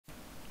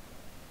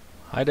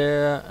Hi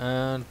there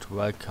and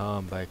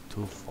welcome back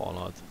to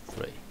Fallout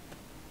 3.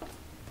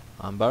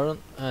 I'm Baron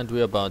and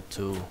we're about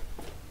to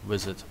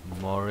visit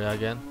Moria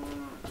again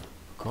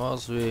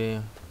because we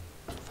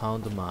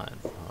found a mine.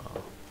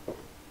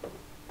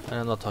 And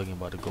I'm not talking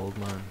about a gold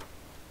mine.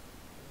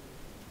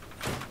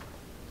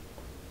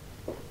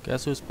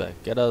 Guess who's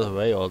back? Get out of the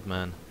way, old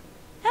man.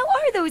 How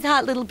are those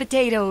hot little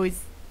potatoes?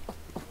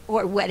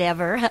 Or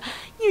whatever.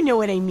 You know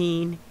what I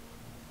mean.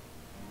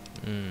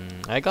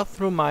 I got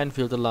through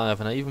Minefield alive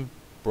and I even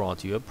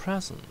brought you a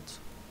present.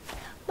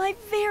 My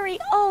very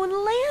own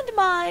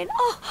landmine.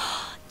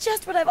 Oh,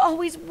 just what I've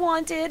always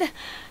wanted.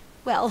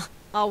 Well,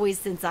 always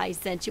since I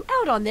sent you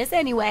out on this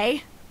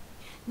anyway.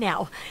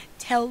 Now,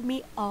 tell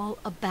me all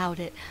about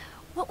it.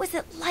 What was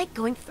it like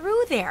going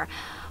through there?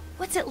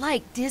 What's it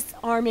like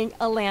disarming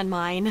a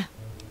landmine?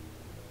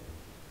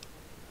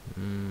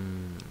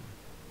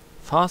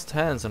 Fast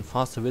hands and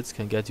faster wits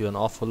can get you an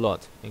awful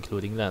lot,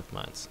 including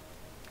landmines.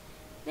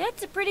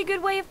 That's a pretty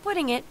good way of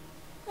putting it.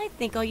 I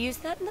think I'll use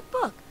that in the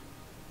book.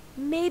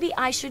 Maybe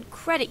I should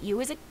credit you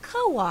as a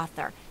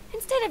co-author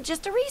instead of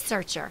just a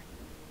researcher.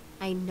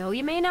 I know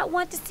you may not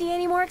want to see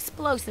any more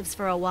explosives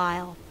for a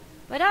while,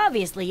 but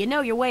obviously you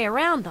know your way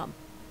around them.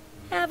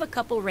 Have a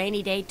couple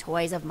rainy day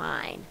toys of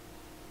mine.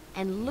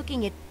 And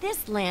looking at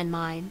this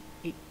landmine,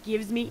 it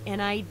gives me an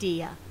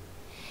idea.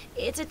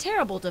 It's a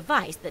terrible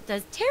device that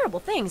does terrible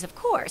things, of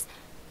course,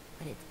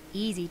 but it's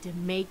easy to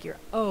make your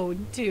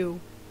own, too.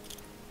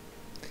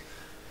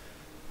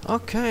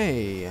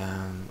 Okay,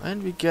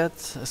 and we get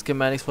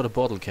schematics for the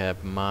bottle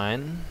cap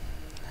mine.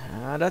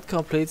 That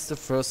completes the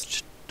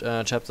first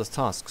chapter's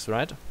tasks,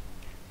 right?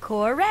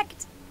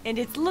 Correct. And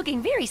it's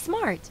looking very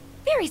smart.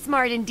 Very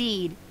smart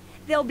indeed.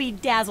 They'll be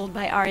dazzled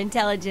by our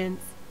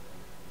intelligence.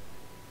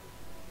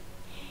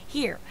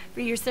 Here,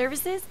 for your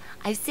services,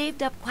 I've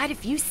saved up quite a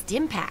few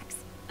stim packs.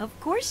 Of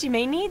course you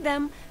may need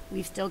them.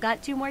 We've still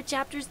got 2 more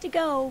chapters to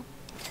go.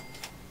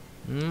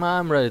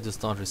 I'm ready to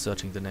start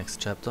researching the next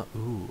chapter.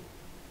 Ooh.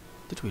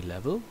 Did we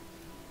level?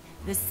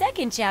 The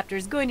second chapter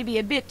is going to be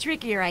a bit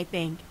trickier, I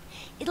think.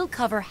 It'll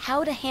cover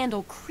how to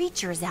handle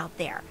creatures out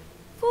there,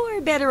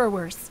 for better or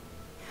worse.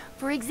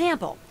 For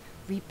example,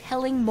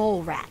 repelling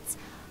mole rats,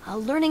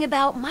 learning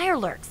about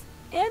mirelurks,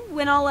 and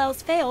when all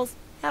else fails,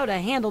 how to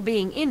handle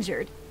being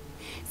injured.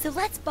 So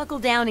let's buckle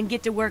down and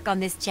get to work on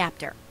this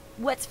chapter.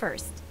 What's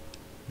first?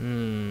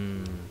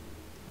 I'm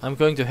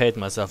going to hate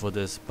myself for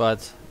this,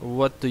 but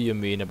what do you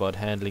mean about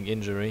handling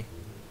injury?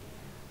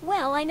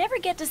 Well, I never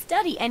get to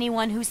study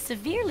anyone who's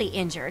severely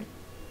injured.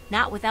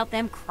 Not without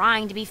them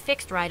crying to be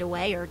fixed right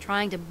away or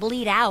trying to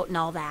bleed out and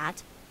all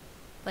that.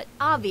 But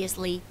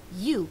obviously,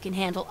 you can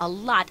handle a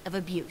lot of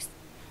abuse.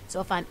 So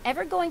if I'm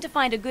ever going to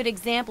find a good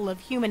example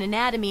of human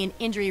anatomy and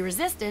injury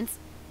resistance,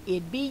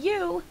 it'd be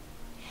you.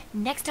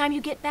 Next time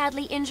you get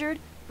badly injured,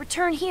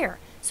 return here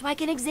so I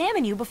can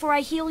examine you before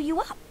I heal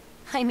you up.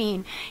 I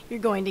mean, you're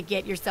going to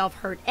get yourself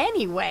hurt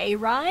anyway,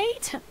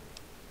 right?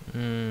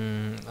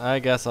 I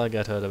guess I'll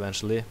get hurt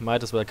eventually.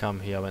 Might as well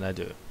come here when I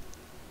do.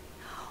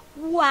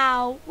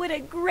 Wow, what a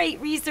great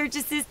research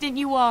assistant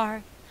you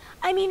are.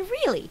 I mean,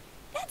 really,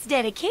 that's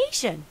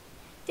dedication.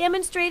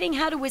 Demonstrating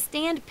how to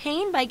withstand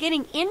pain by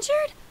getting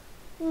injured?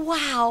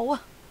 Wow.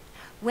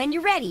 When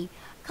you're ready,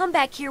 come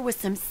back here with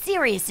some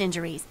serious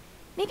injuries.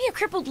 Maybe a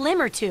crippled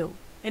limb or two,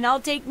 and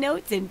I'll take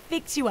notes and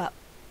fix you up.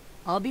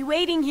 I'll be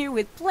waiting here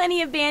with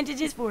plenty of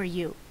bandages for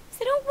you,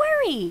 so don't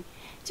worry.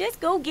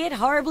 Just go get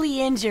horribly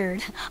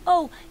injured.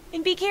 Oh,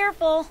 and be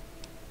careful.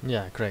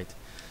 Yeah, great.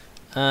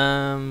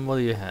 What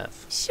do you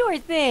have? Sure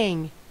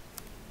thing.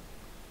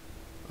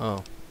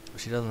 Oh,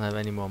 she doesn't have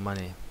any more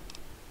money.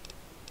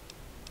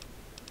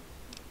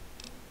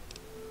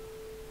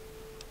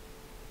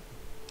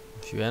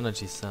 A few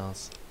energy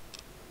cells.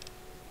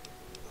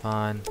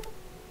 Fine.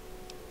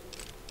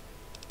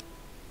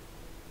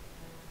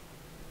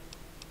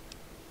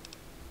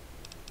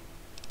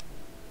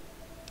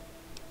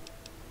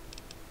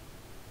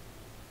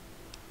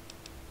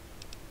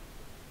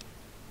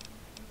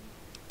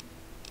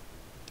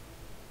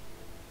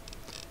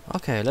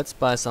 Okay, let's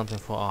buy something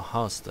for our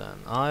house then.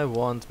 I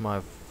want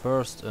my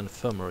first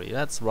infirmary.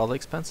 That's rather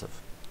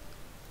expensive.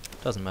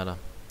 Doesn't matter.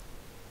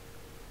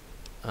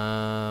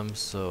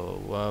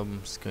 So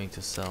I'm just going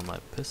to sell my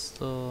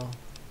pistol.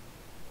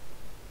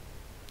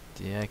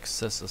 The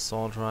excess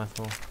assault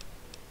rifle.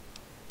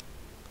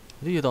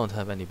 You don't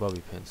have any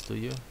bobby pins, do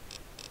you?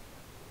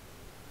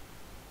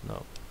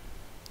 No.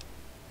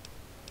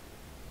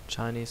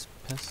 Chinese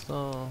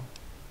pistol.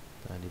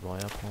 Dandy boy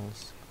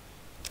apples.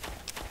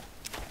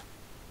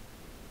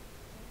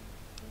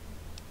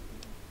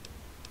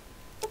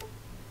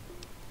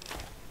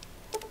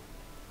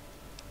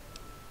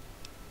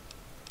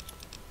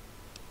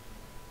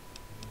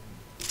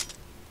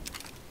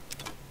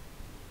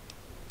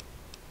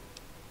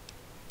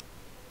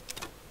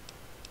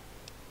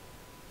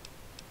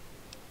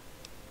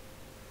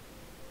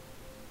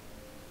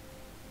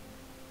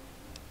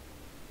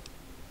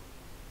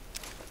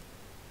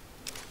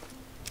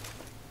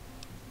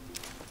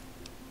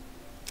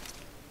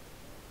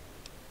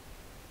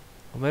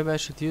 maybe I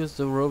should use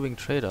the roving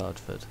trader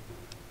outfit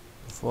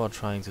before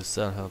trying to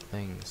sell her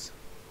things.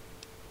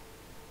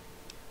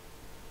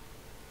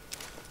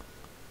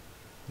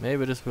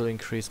 Maybe this will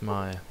increase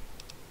my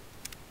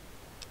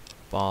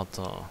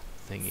barter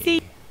thingy.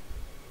 See?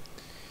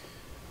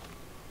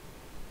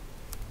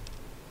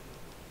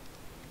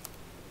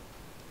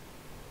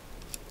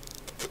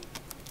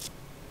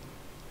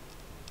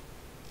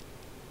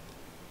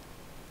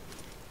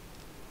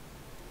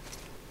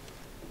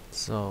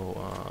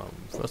 So,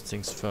 first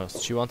things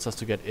first, she wants us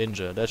to get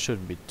injured. That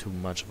shouldn't be too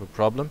much of a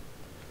problem.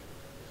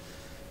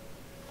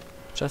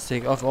 Just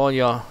take off all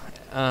your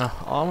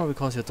armor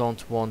because you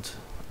don't want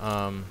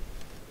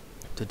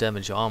to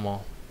damage your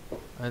armor.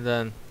 And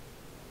then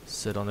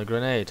sit on a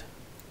grenade.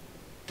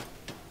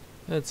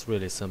 It's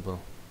really simple.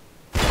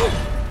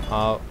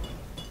 Ow.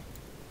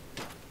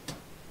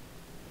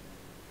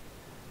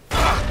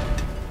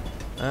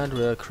 And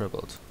we're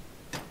crippled.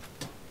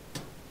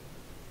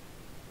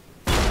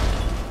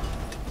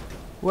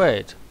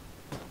 Wait.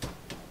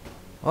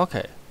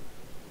 Okay.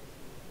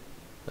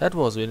 That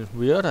was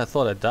weird. I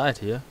thought I died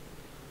here.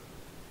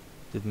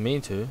 Didn't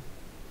mean to.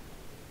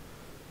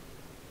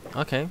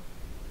 Okay.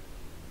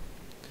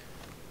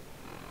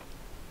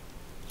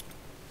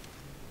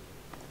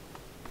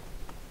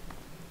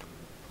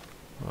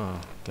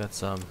 Oh, get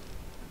some.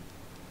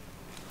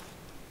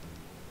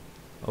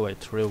 Oh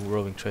wait, real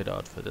roving trader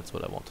outfit. That's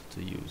what I wanted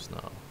to use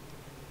now.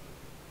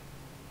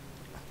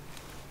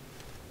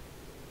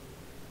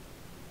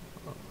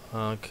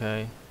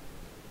 Okay.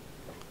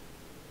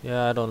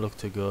 Yeah, I don't look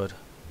too good.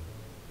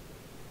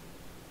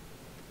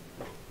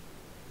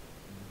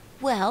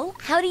 Well,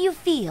 how do you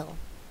feel?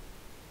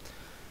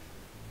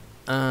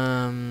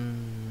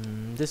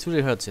 This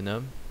really hurts, you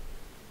know.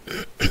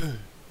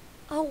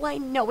 Oh, I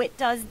know it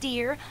does,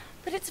 dear.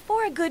 But it's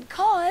for a good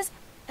cause.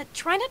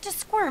 Try not to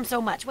squirm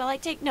so much while I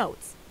take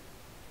notes.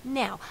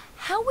 Now,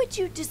 how would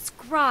you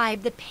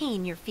describe the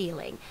pain you're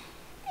feeling?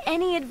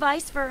 Any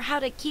advice for how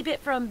to keep it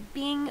from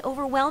being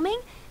overwhelming?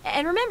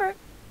 And remember,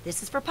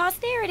 this is for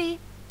posterity.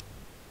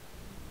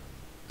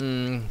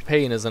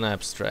 Pain is an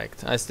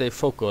abstract. I stay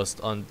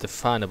focused on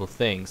definable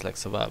things like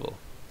survival.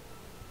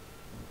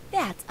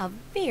 That's a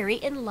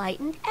very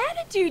enlightened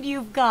attitude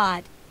you've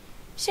got.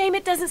 Shame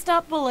it doesn't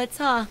stop bullets,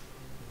 huh?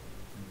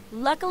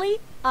 Luckily,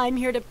 I'm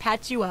here to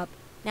patch you up.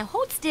 Now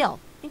hold still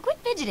and quit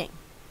fidgeting.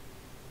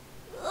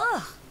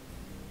 Ugh!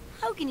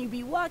 How can you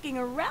be walking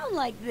around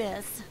like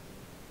this?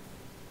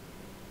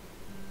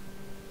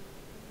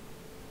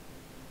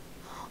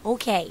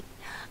 Okay,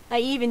 I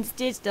even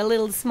stitched a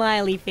little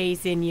smiley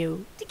face in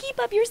you to keep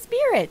up your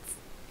spirits.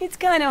 It's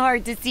kind of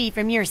hard to see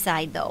from your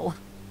side, though.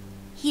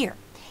 Here,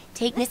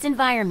 take this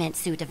environment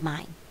suit of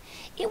mine.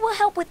 It will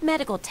help with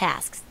medical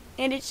tasks,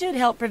 and it should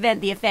help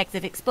prevent the effects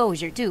of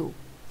exposure, too.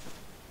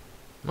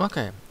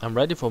 Okay, I'm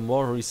ready for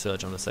more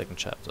research on the second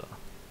chapter.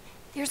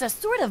 There's a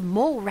sort of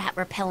mole rat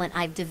repellent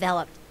I've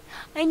developed.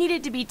 I need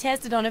it to be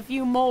tested on a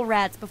few mole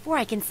rats before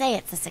I can say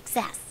it's a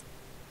success.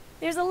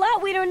 There's a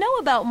lot we don't know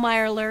about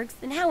mirelurks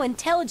and how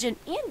intelligent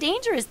and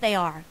dangerous they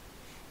are.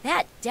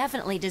 That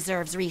definitely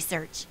deserves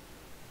research.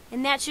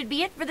 And that should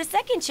be it for the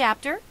second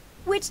chapter.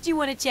 Which do you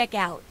want to check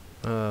out?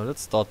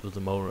 Let's start with the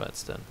mole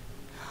rats then.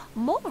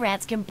 Mole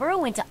rats can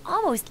burrow into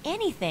almost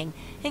anything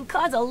and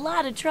cause a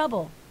lot of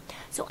trouble.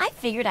 So I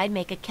figured I'd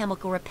make a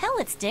chemical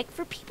repellent stick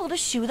for people to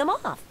shoo them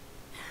off.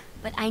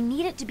 But I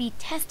need it to be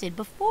tested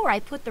before I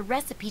put the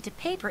recipe to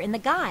paper in the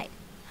guide.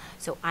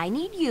 So I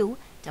need you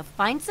to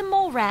find some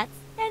mole rats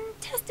and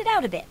test it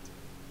out a bit.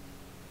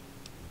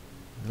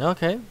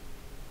 Okay.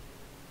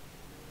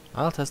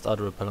 I'll test out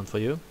a repellent for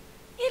you.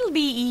 It'll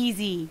be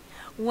easy.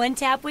 One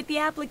tap with the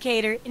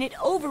applicator and it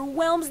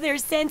overwhelms their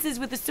senses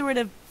with a sort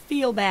of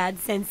feel-bad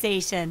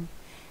sensation.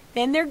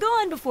 Then they're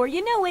gone before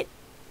you know it.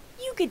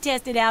 You could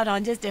test it out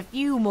on just a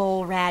few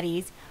mole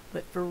ratties,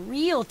 but for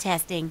real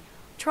testing,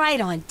 try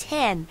it on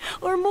 10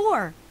 or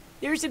more.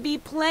 There should be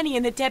plenty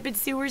in the tepid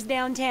sewers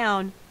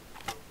downtown.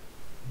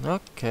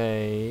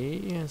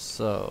 Okay,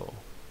 so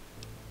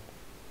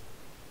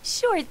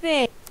Sure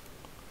thing.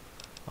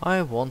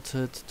 I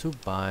wanted to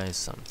buy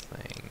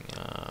something,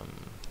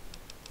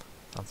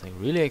 something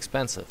really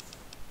expensive,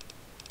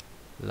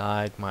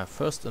 like my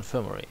first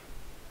infirmary.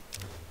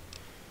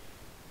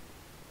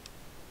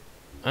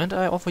 And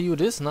I offer you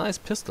this nice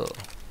pistol.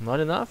 Not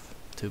enough?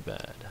 Too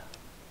bad.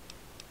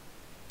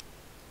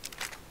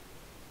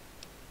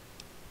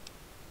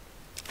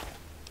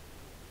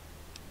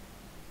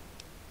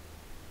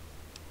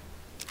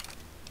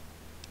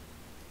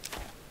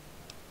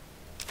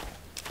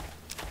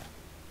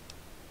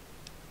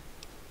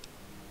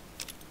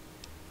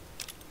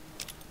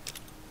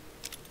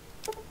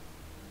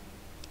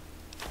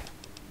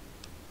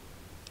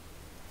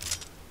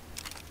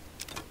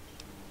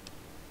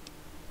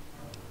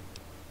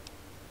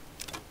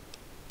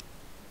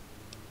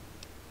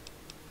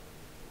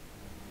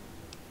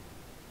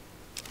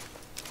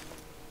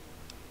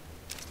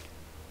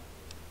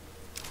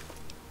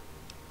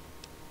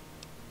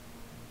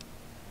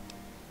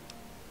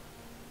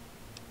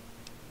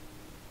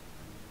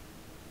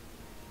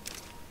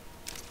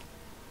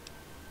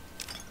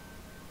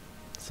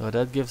 So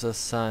that gives us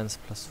science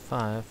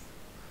 +5,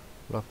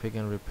 lockpick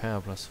and repair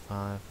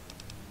 +5.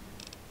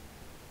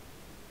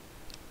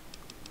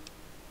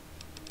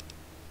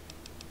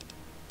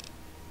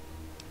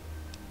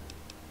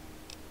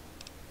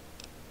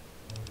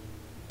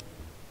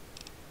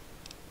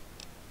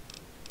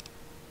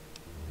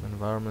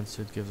 Environment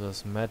suit gives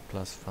us med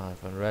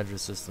 +5 and red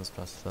resistance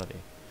 +30.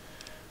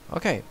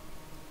 Okay,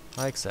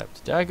 I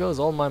accept. There goes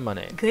all my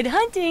money. Good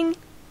hunting.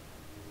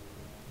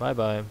 Bye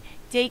bye.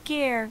 Take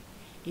care.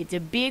 It's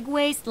a big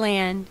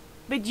wasteland,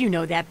 but you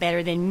know that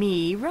better than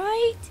me,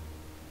 right?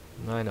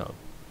 I know.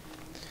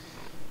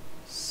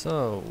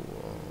 So,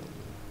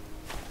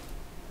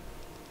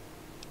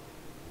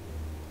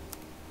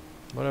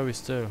 what are we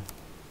still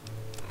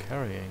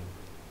carrying?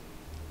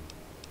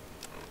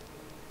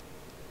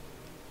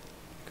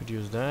 Could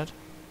use that.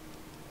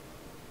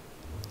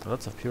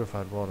 Lots of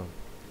purified water.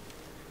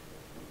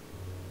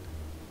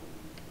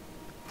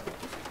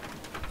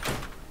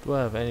 Do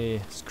I have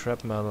any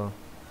scrap metal?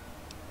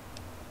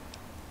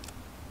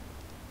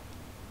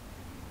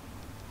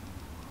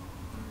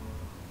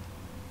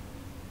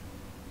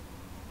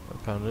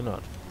 Apparently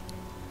not.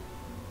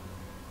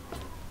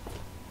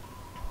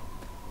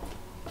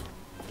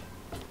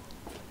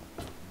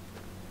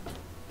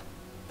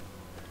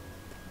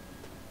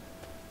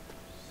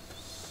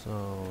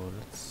 So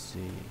let's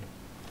see.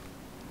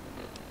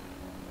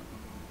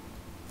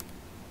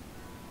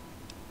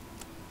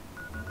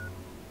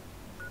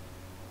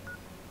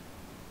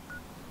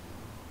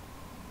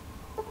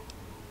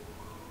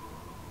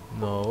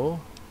 No.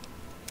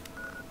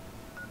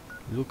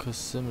 Lucas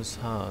Sims'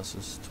 house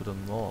is to the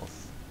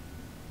north.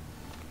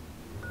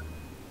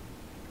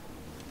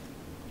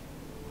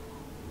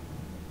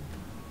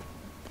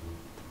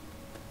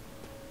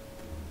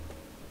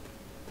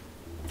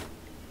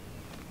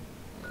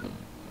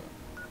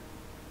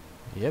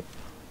 Yep.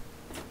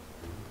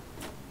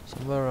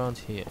 Somewhere around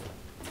here.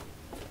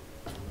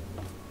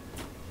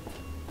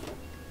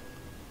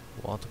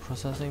 Water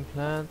processing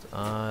plant?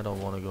 I don't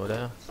want to go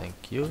there.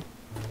 Thank you.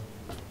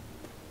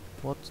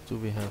 What do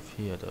we have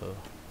here though?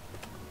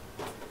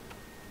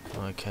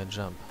 Oh, I can't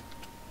jump.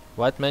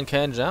 White man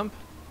can't jump?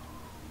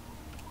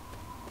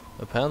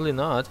 Apparently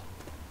not.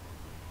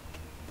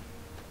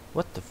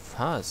 What the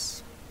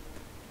fuzz?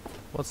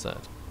 What's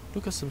that?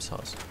 Lucas Sims'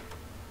 house.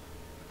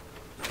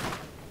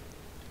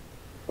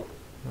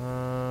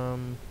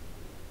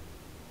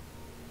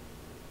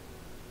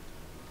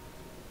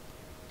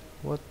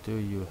 What do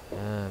you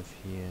have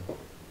here?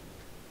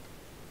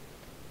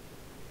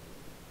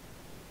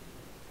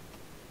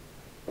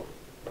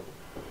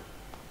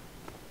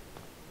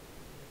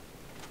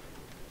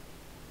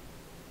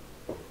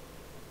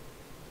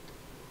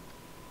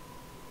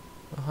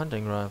 A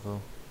hunting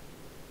rifle.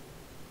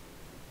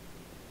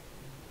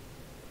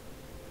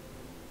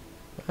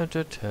 And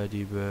a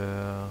teddy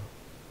bear.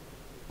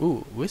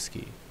 Ooh,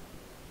 whiskey.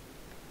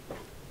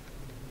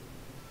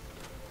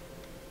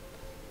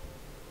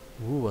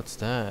 Ooh, what's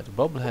that?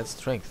 Bobblehead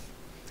strength.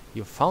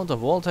 You found a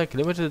Voltec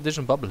limited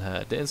edition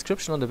bobblehead. The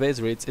inscription on the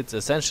base reads, "It's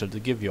essential to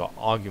give your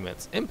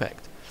arguments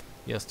impact.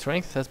 Your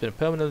strength has been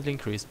permanently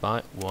increased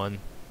by 1.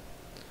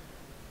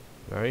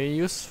 Very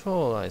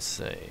useful, I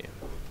say.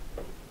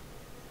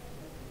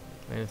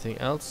 Anything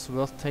else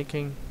worth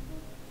taking?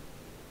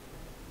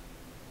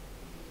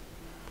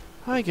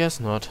 I guess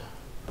not.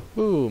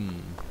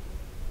 Boom.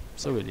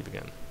 So we leave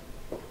again.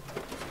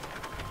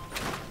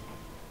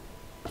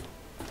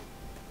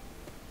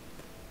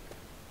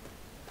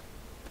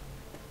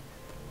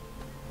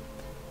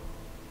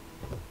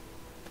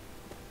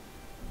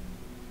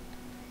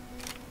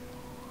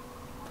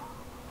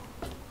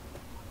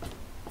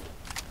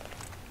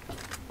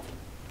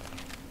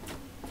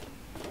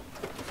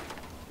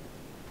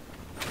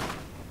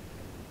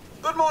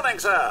 Good morning,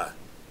 sir.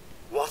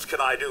 What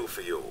can I do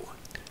for you?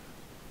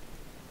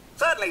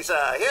 Certainly,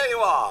 sir. Here you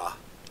are.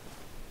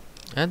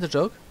 And the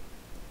joke?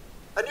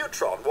 A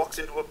neutron walks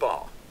into a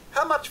bar.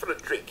 How much for a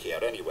drink here,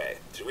 anyway?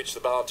 To which the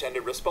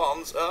bartender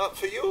responds,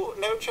 for you,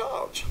 no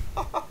charge.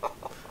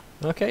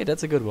 Okay,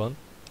 that's a good one.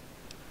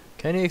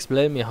 Can you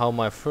explain me how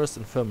my first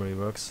infirmary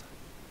works?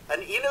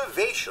 An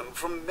innovation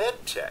from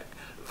MedTech.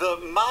 The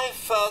My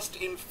First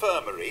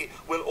Infirmary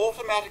will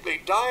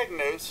automatically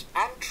diagnose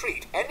and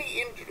treat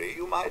any injury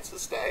you might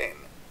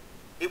sustain.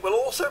 It will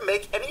also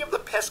make any of the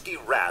pesky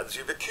rads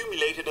you've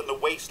accumulated in the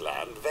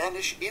wasteland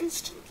vanish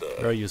instantly.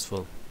 Very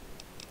useful.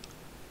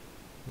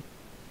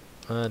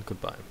 And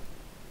goodbye.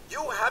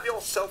 You have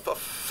yourself a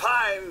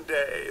fine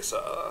day,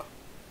 sir.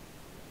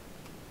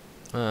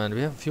 And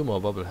we have a few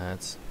more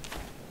bobbleheads.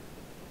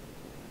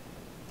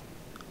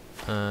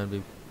 And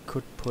we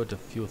could put a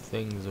few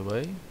things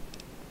away.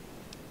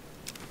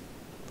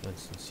 For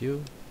instance,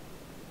 you.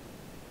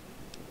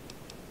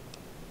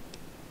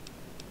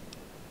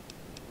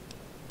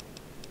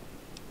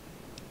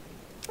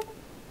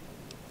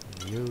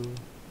 You.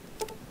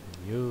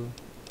 You.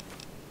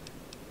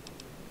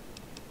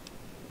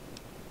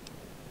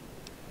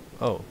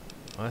 Oh,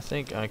 I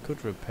think I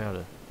could repair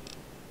the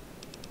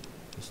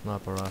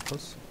sniper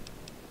rifles.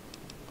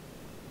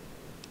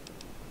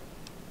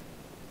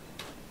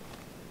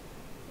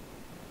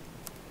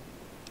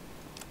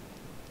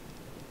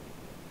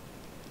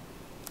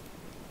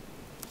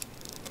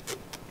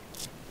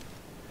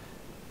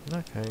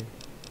 Okay.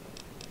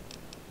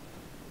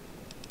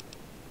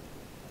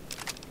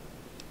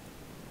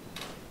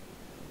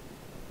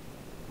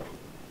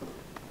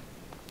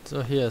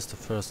 So here's the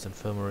first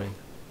infirmary.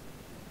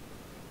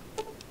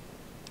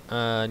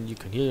 And you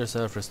can heal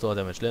yourself, restore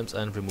damaged limbs,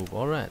 and remove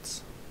all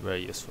rats.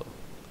 Very useful.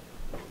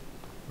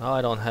 Now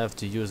I don't have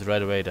to use it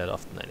right away that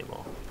often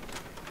anymore.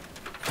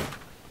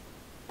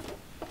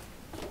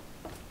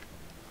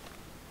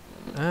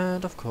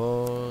 And of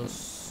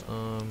course,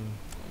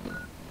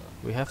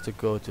 we have to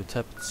go to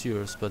tapped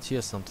sewers, but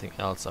here's something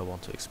else I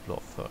want to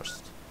explore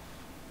first.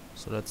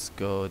 So let's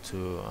go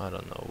to, I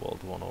don't know,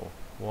 World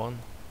 101.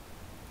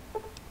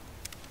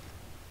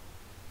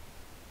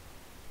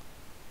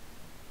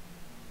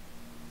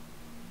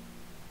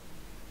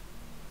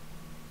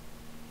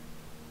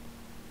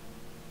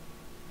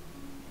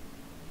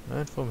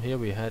 And from here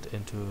we head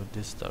into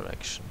this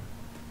direction.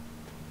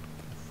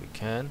 If we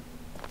can.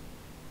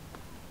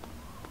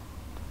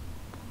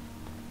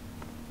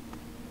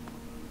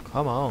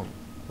 Come on,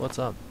 what's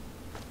up?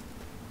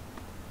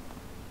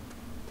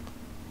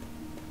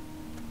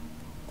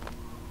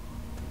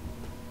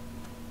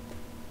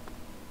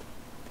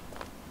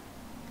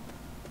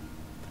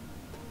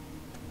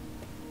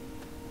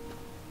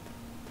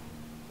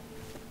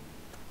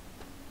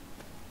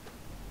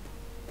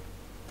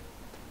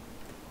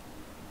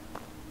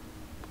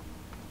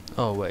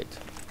 Oh wait.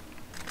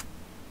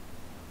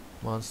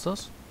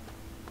 Monsters?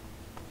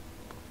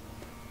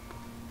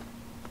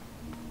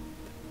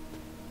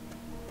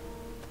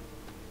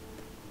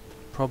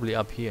 Probably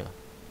up here.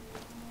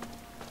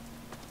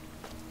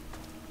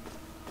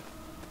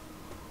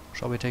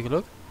 Shall we take a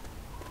look?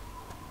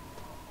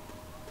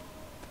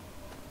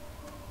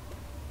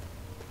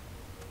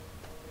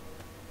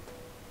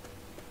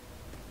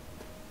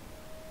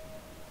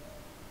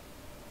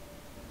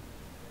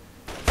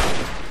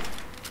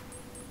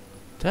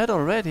 Dead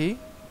already?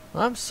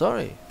 I'm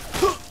sorry.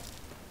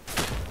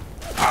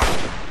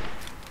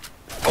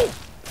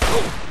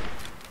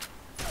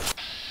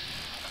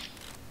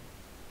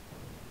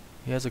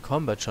 He has a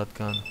combat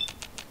shotgun.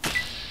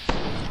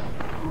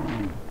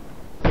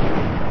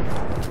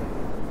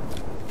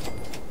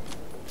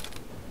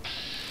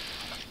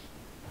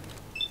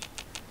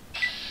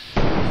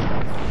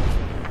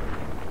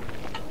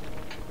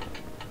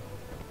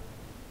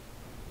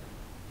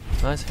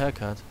 Nice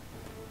haircut.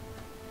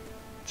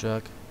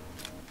 Jerk.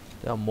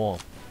 There are more.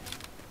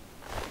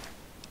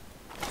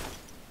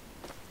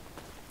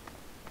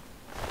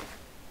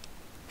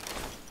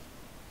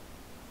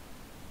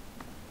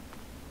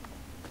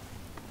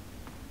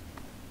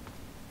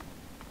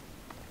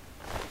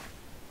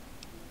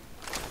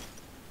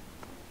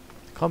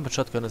 Combat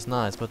shotgun is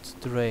nice, but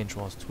the range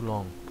was too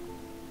long.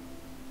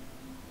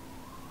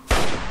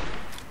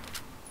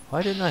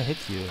 Why didn't I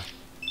hit you?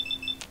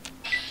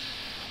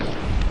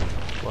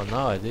 Well,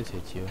 now I did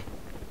hit you.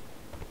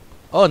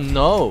 Oh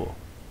no!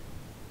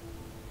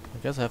 I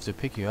guess I have to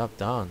pick you up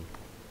down.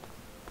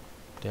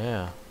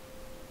 There.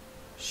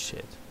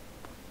 Shit.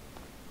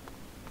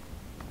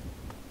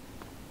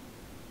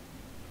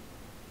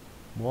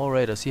 More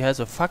raiders. He has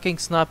a fucking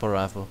sniper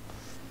rifle.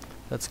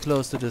 Let's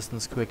close the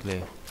distance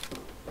quickly.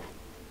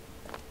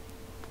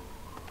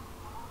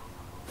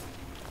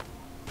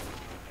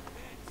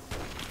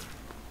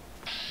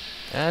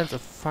 And a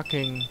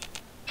fucking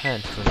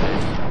hand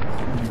grenade.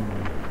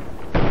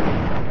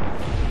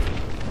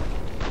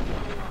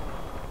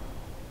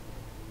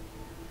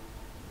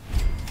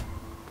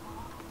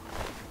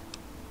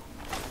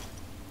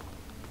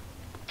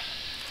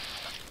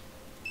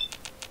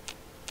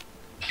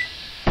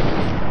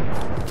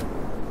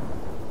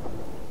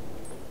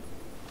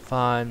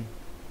 Fine.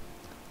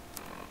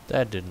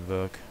 That didn't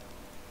work.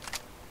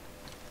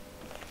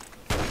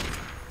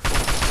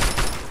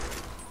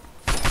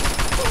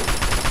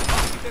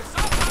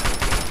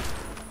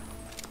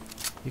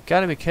 You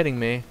gotta be kidding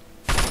me.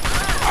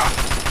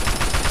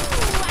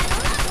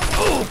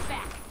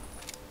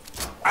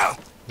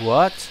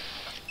 What?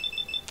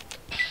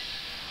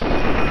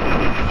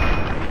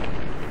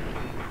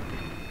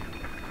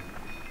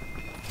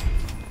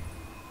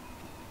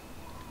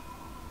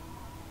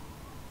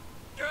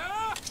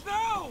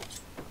 No!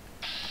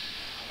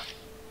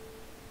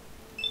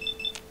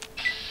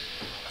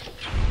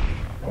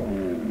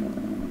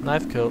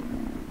 Knife kill.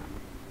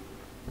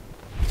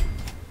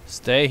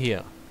 Stay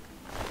here.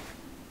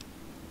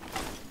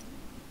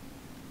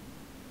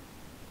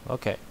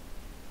 Okay.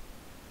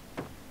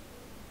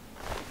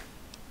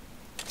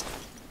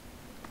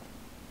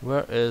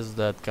 Where is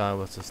that guy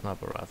with the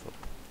sniper rifle?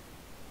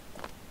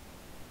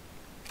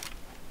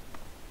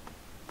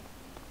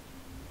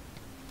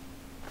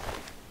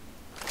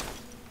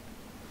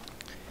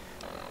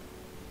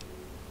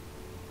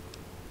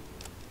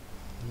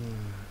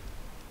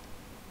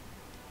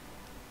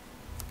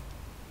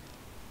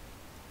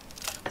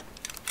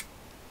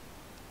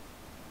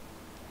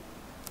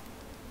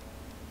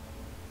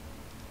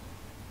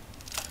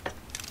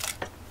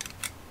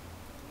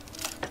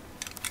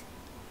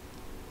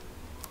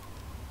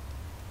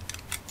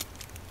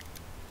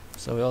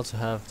 So we also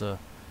have the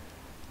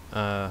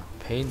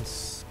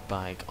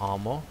spike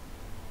armor.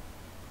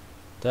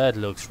 That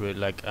looks really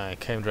like I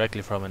came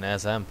directly from an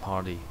SM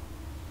party.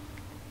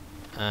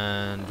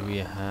 And we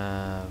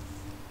have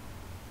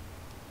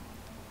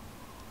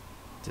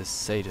this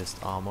sadist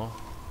armor,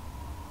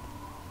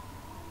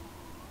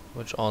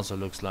 which also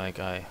looks like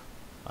I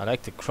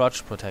like the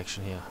crotch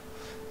protection here.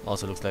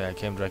 Also looks like I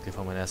came directly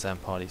from an SM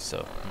party,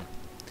 so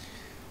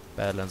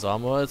Badlands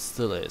armor it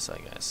still is, I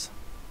guess.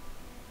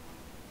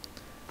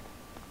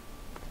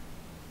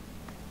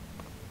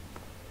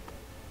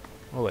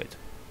 Oh wait,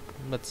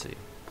 let's see.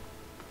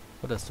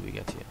 What else do we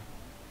get here?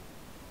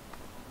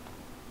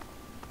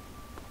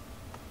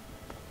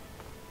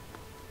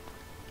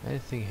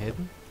 Anything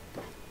hidden?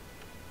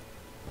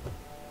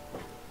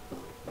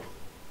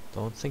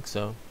 Don't think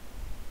so.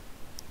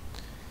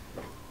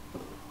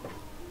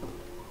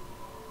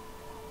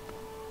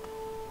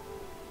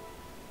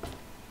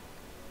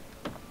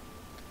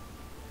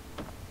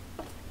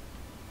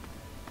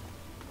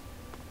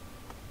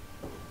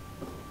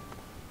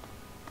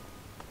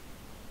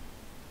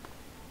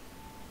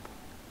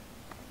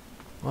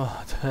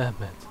 Oh, damn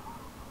it.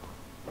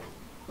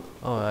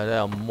 Oh, there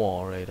are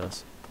more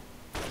raiders.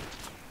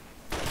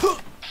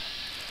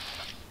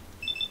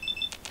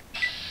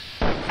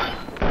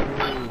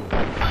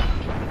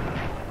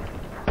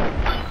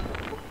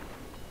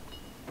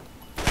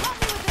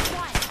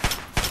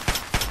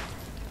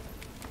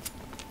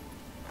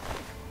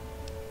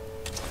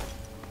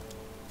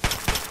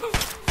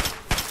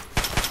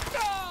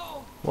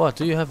 What,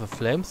 do you have a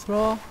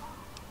flamethrower?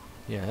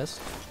 Yes.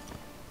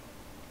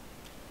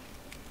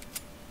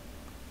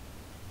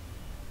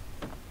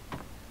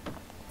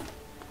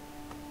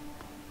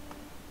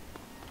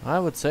 I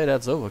would say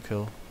that's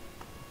overkill.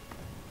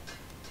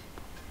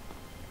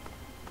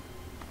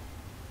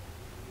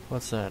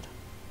 What's that?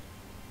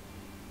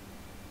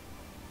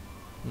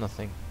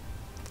 Nothing.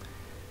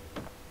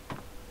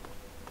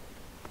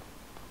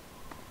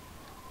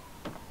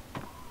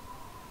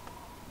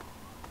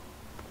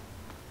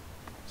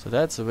 So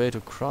that's a way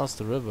to cross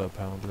the river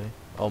apparently.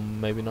 Or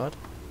maybe not.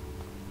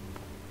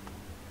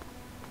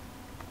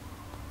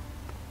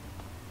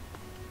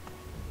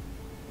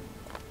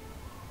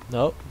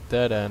 No,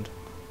 dead end.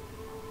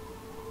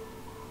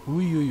 Ooh,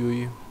 ooh,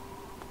 ooh.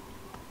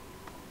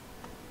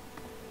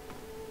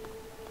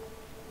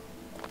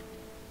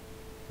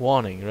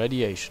 Warning,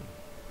 radiation.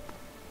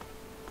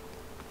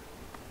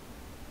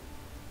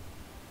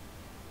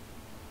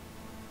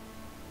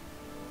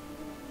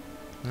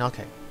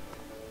 Okay.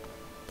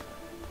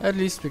 At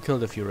least we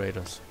killed a few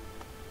raiders.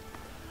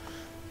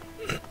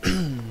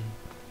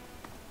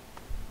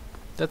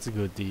 That's a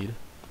good deed.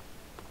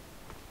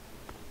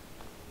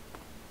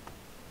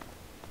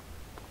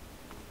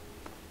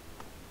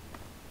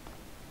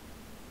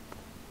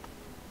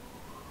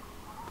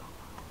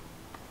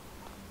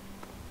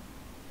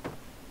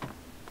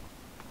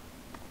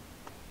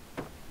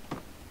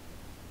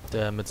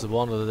 Damn, it's a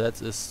wonder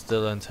that is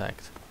still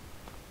intact.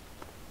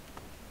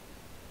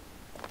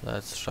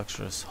 That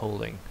structure is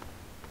holding.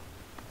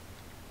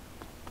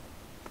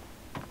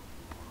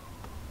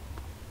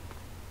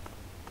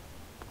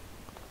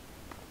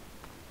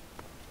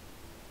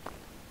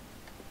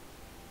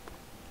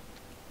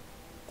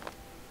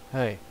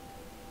 Hey,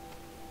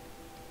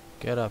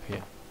 get up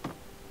here.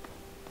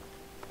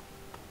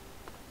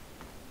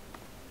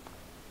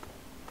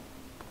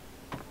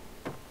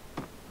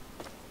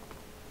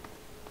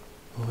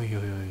 Oi, oi,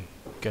 oi.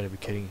 Gotta be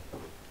kidding.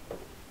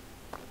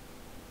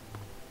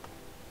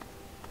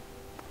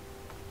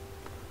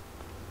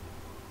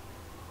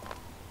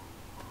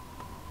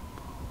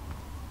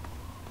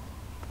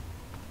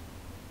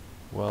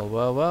 Well,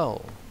 well,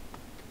 well.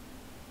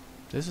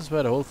 This is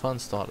where the whole fun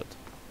started.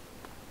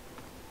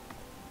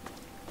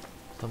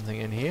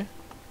 Something in here?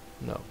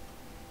 No.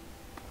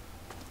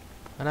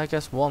 And I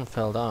guess one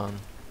fell down.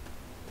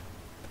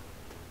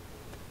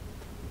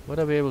 Would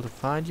I be able to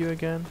find you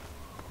again?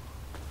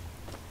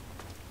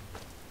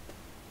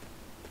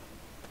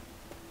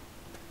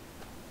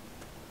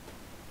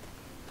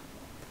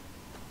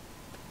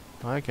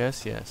 I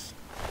guess yes.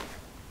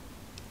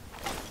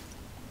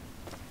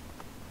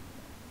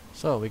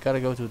 So we gotta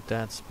go to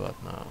that spot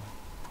now.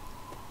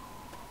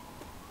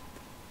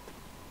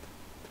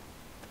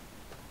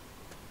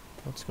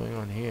 What's going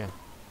on here?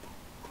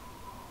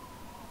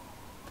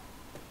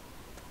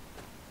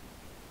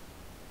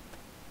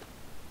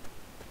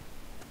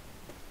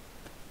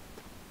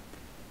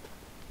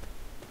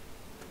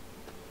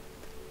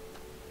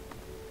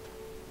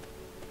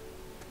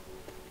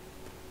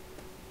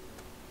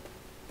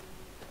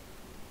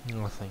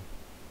 Nothing.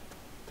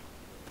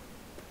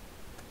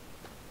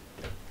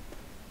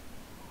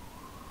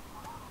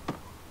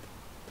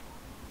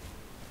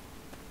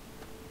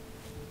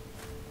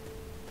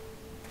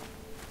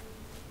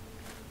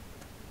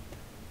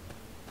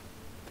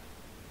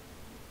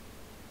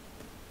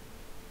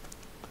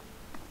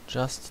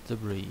 Just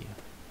debris.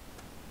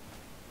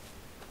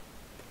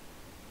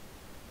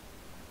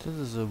 This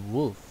is a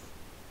wolf.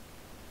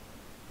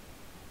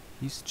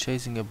 He's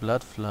chasing a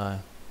blood fly.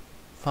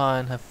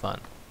 Fine, have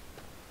fun.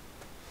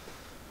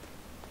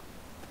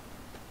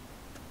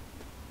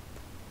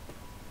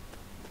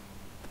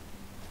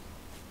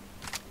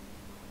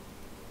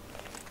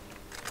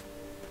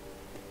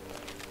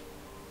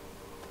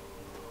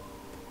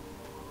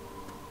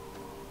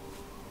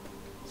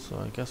 So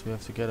I guess we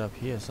have to get up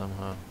here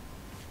somehow.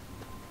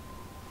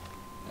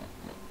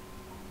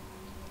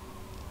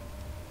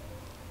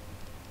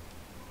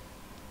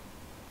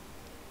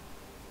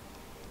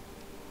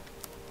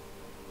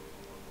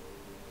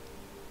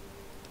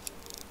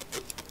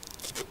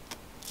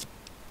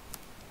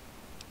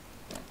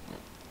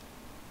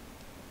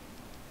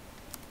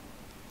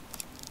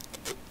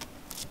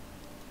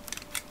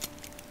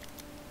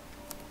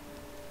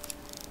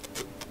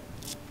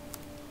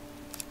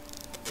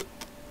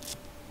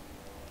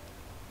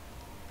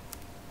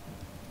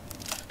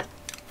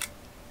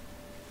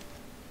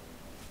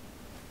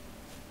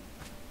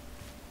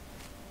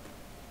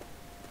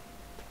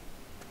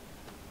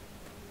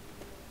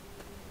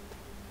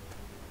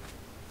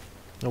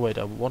 No, wait,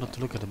 I wanted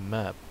to look at the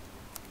map.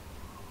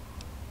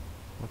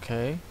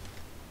 Okay.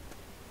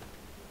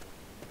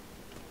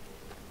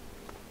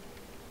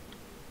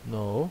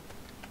 No.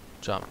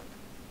 Jump.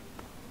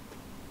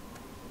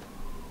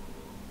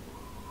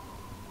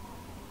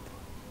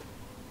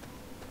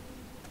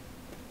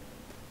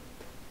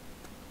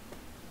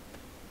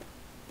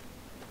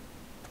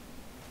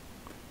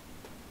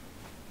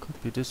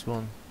 Could be this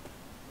one.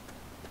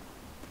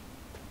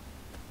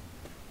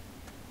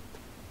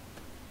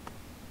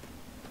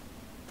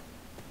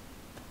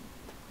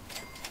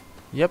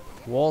 Yep,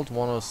 Vault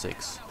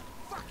 106.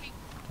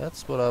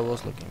 That's what I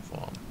was looking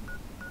for.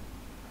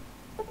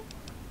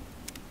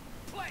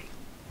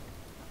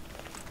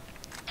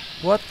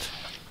 What?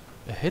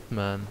 A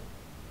hitman?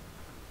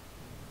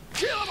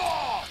 Kill 'em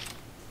all!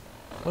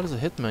 What is a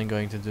hitman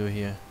going to do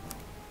here?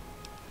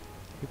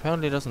 He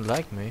apparently doesn't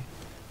like me.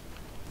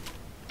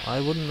 I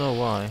wouldn't know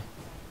why.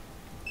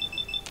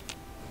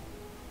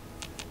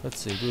 Let's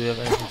see, do we have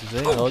anything to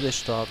say? No, they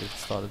start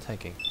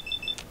attacking.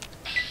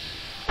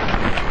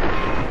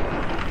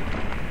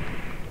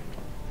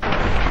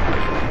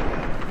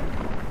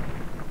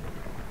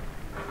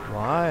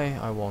 Why,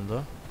 I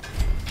wonder.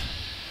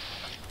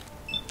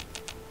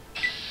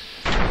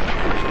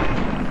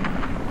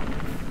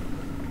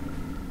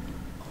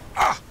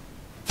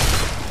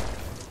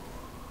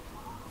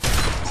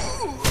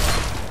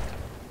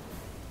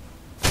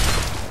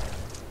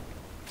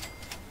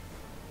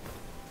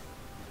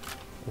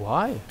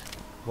 Why?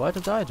 Why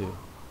did I do?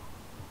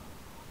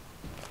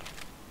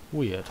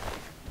 Weird.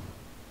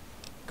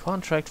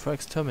 Contract for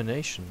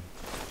extermination.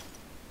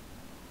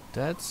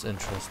 That's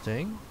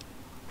interesting.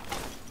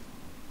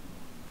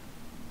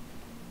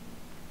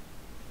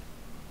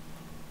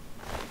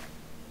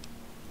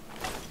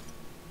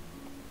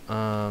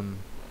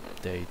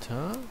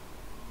 Data.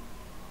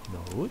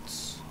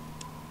 Notes.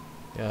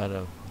 Yeah,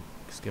 the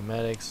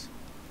schematics.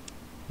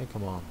 Hey,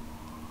 come on.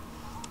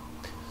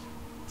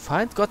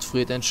 Find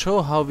Gottfried and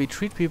show how we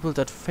treat people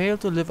that fail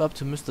to live up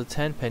to Mr.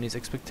 Tenpenny's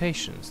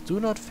expectations. Do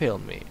not fail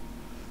me.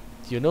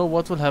 Do you know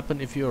what will happen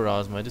if you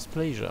arouse my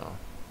displeasure?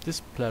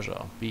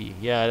 Displeasure. B.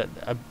 Yeah,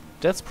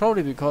 that's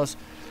probably because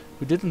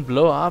we didn't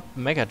blow up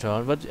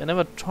Megatron, but I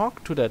never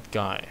talked to that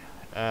guy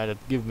that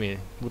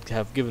would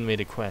have given me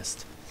the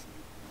quest.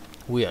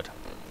 Weird.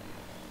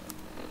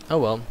 Oh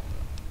well.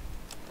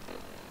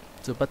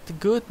 So, but the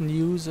good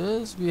news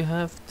is we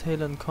have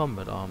Talon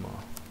combat armor,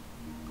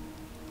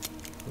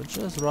 which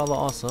is rather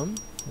awesome.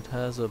 It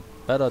has a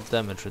better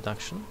damage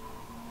reduction.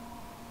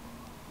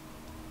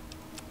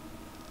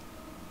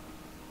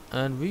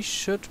 And we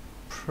should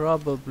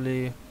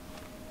probably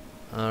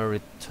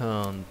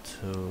return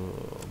to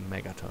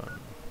Megatron.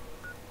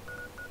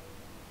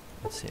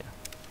 Let's see.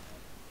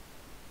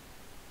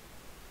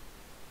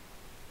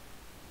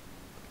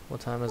 What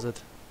time is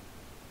it?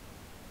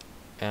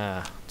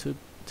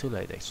 Too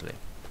late actually.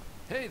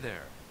 Hey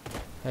there.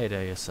 Hey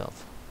there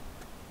yourself.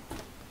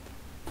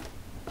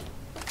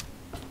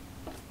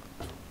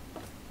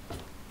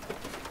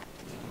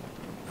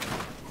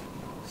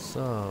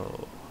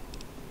 So,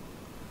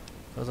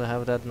 because I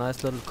have that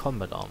nice little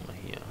combat armor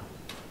here.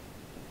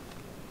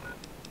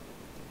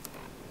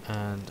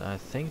 And I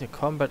think the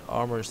combat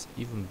armor is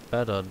even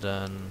better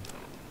than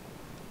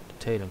the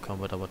Talon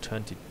combat armor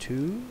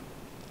 22.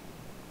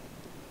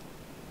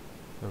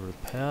 We'll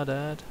repair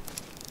that.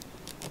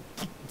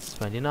 It's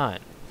 29.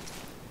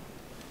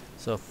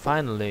 So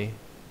finally,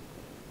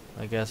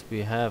 I guess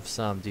we have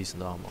some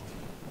decent armor.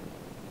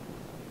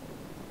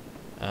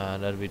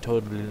 That we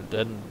totally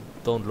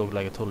don't look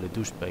like a totally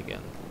douchebag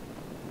again.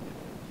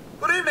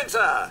 Good evening,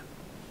 sir.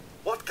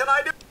 What can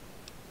I do?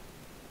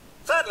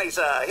 Certainly,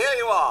 sir. Here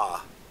you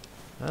are.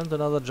 And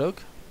another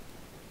joke.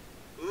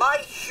 My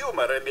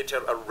humor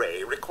emitter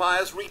array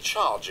requires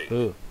recharging.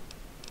 Ooh.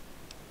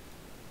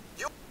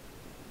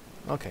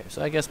 Okay,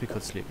 so I guess we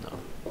could sleep now.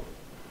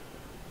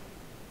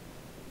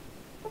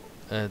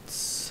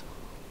 It's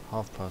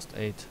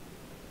 8:30.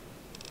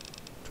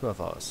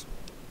 12 hours.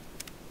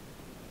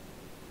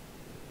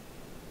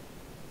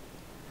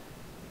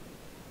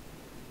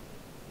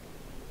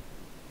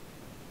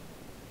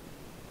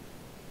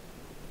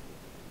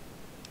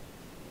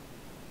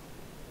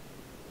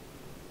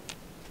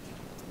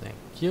 Thank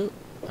you,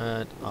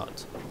 and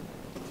out.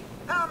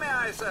 How may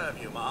I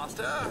serve you,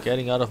 master?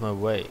 Getting out of my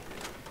way.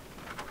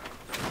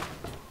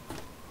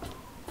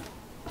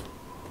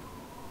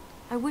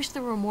 I wish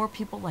there were more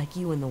people like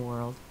you in the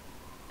world.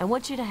 I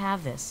want you to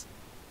have this.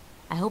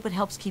 I hope it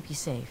helps keep you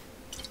safe.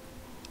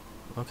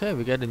 Okay,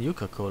 we get a new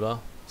Coca-Cola.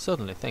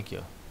 Certainly, thank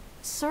you.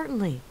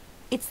 Certainly.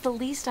 It's the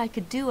least I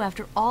could do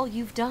after all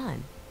you've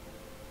done.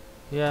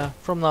 Yeah,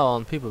 from now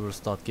on people will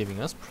start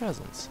giving us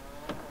presents.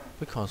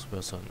 Because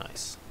we're so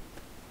nice.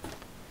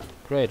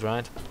 Great,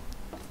 right?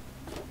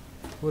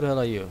 Who the hell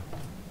are you?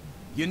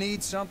 You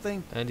need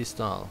something? Andy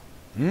Stahl.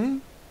 Hmm?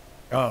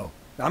 Oh,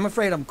 I'm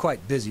afraid I'm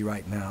quite busy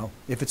right now.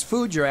 If it's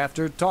food you're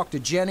after, talk to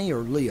Jenny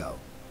or Leo.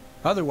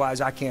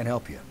 Otherwise, I can't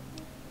help you.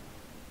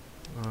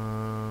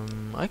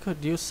 I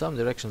could use some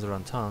directions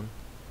around town.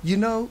 You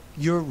know,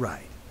 you're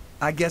right.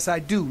 I guess I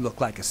do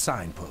look like a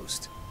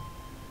signpost.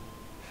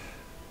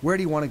 Where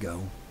do you want to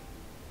go?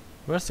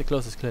 Where's the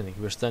closest clinic?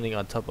 We're standing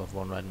on top of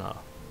one right now.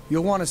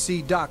 You'll want to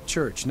see Doc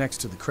Church next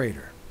to the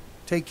crater.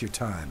 Take your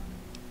time.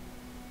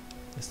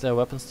 Is there a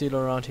weapons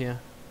dealer around here?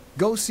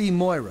 Go see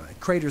Moira at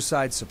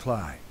Craterside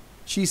Supply.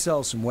 She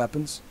sells some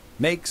weapons.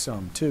 Makes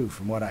some, too,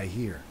 from what I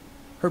hear.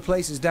 Her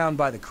place is down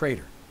by the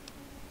crater.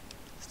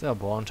 Is there a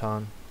bar in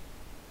town?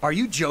 Are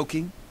you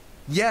joking?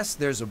 Yes,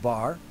 there's a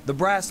bar. The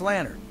Brass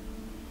Lantern.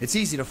 It's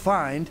easy to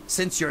find,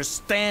 since you're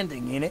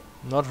standing in it.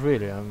 Not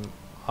really, I'm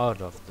out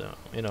of the...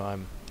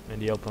 I'm in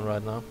the open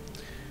right now.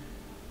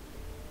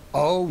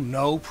 Oh,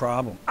 no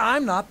problem.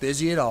 I'm not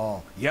busy at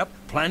all. Yep,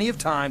 plenty of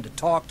time to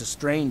talk to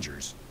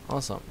strangers.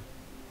 Awesome.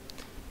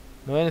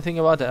 Know anything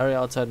about the area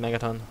outside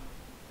Megaton?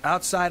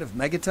 Outside of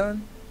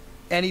Megaton?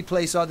 Any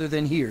place other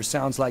than here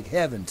sounds like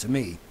heaven to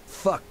me.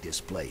 Fuck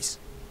this place.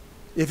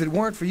 If it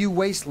weren't for you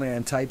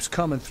wasteland types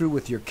coming through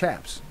with your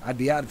caps, I'd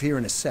be out of here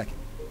in a second.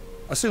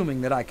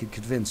 Assuming that I could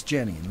convince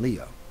Jenny and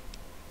Leo.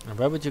 And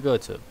where would you go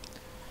to?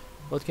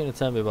 What can you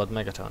tell me about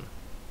Megaton?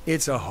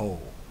 It's a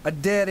hole. A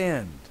dead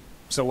end.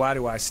 So why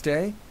do I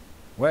stay?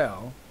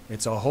 Well,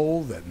 it's a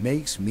hole that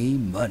makes me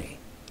money.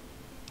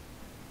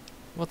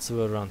 What's the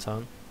word around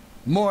town?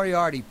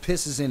 Moriarty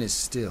pisses in his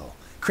still.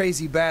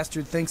 Crazy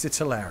bastard thinks it's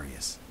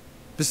hilarious.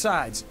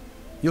 Besides,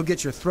 you'll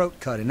get your throat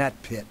cut in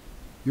that pit.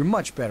 You're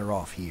much better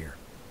off here.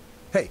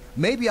 Hey,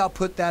 maybe I'll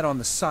put that on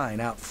the sign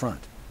out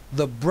front.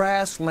 The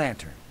Brass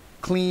Lantern.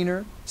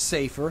 Cleaner,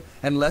 safer,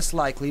 and less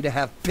likely to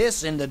have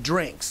piss in the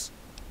drinks.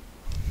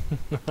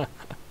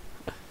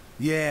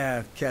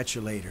 Yeah, catch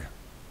you later.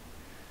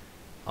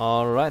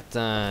 Alright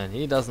then,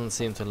 he doesn't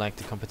seem to like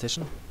the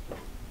competition.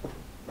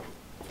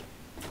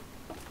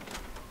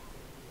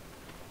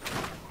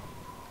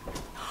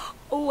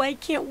 Oh, I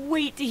can't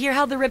wait to hear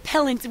how the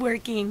repellent's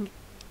working.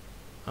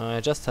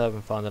 I just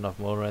haven't found enough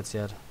mole rats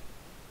yet.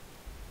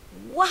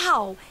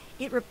 Wow,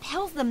 it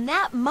repels them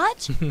that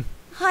much?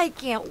 I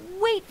can't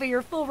wait for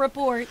your full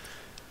report.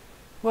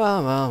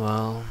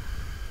 Well.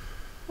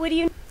 What do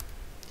you...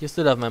 You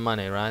still have my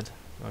money, right?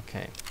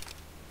 Okay.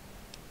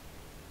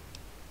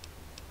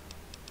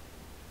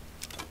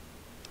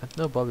 And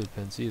no bobby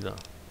pins either.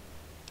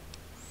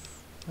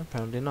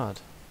 Apparently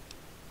not.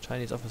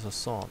 Chinese officer's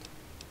sword.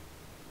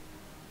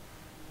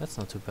 That's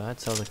not too bad.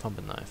 Sell the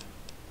combat knife.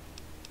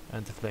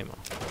 And the flamer.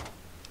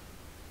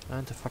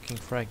 And the fucking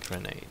frag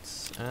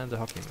grenades. And the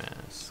hockey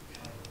mask.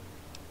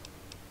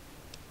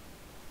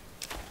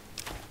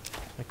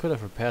 I could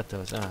have repaired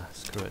those. Ah,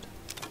 screw it.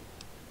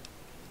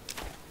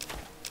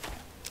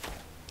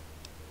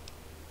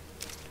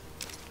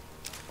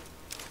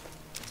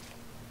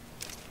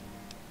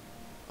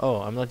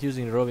 Oh, I'm not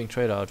using the roving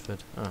trader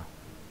outfit. Ah.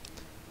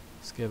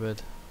 Skip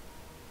it.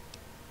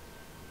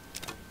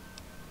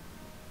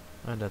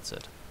 And that's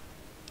it.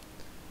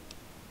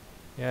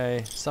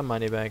 Yay, some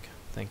money back.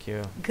 Thank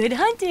you. Good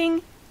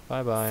hunting.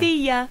 Bye bye.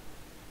 See ya.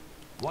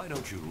 Why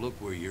don't you look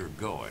where you're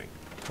going?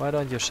 Why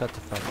don't you shut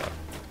the fuck up?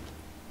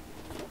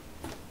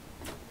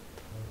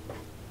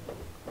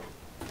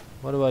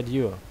 What about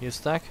you? You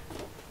stuck?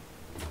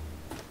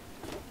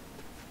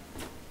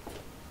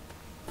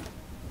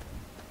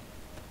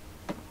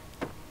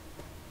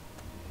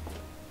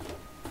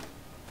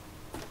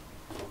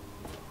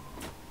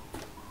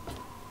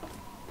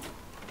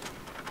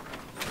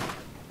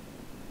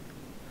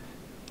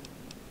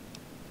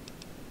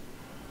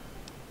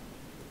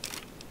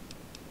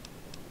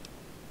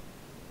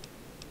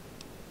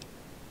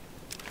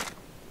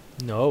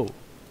 No,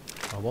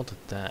 I wanted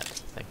that,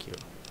 thank you.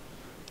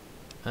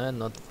 And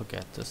not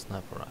forget the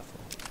sniper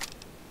rifle.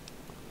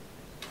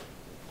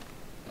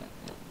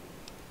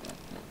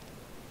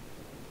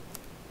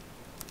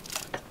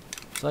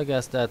 So I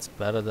guess that's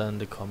better than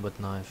the combat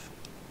knife.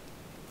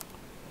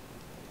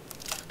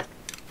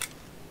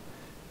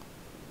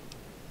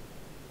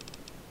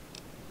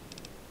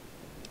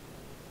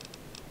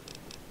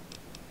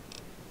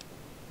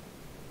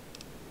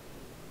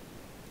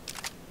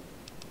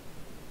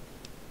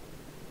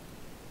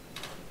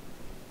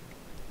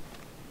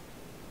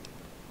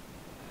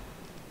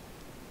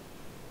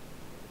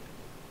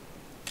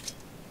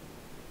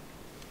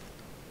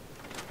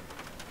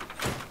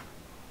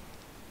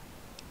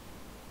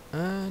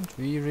 And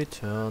we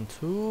return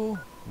to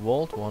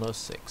Vault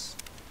 106.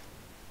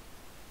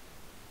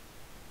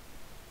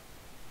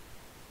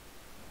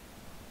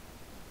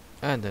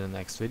 And in the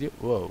next video,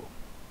 whoa,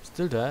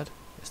 Still dead?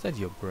 Is that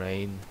your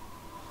brain?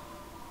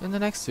 In the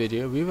next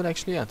video we will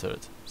actually enter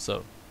it.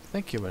 So,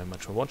 thank you very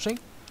much for watching,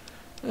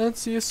 and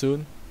see you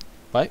soon.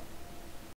 Bye.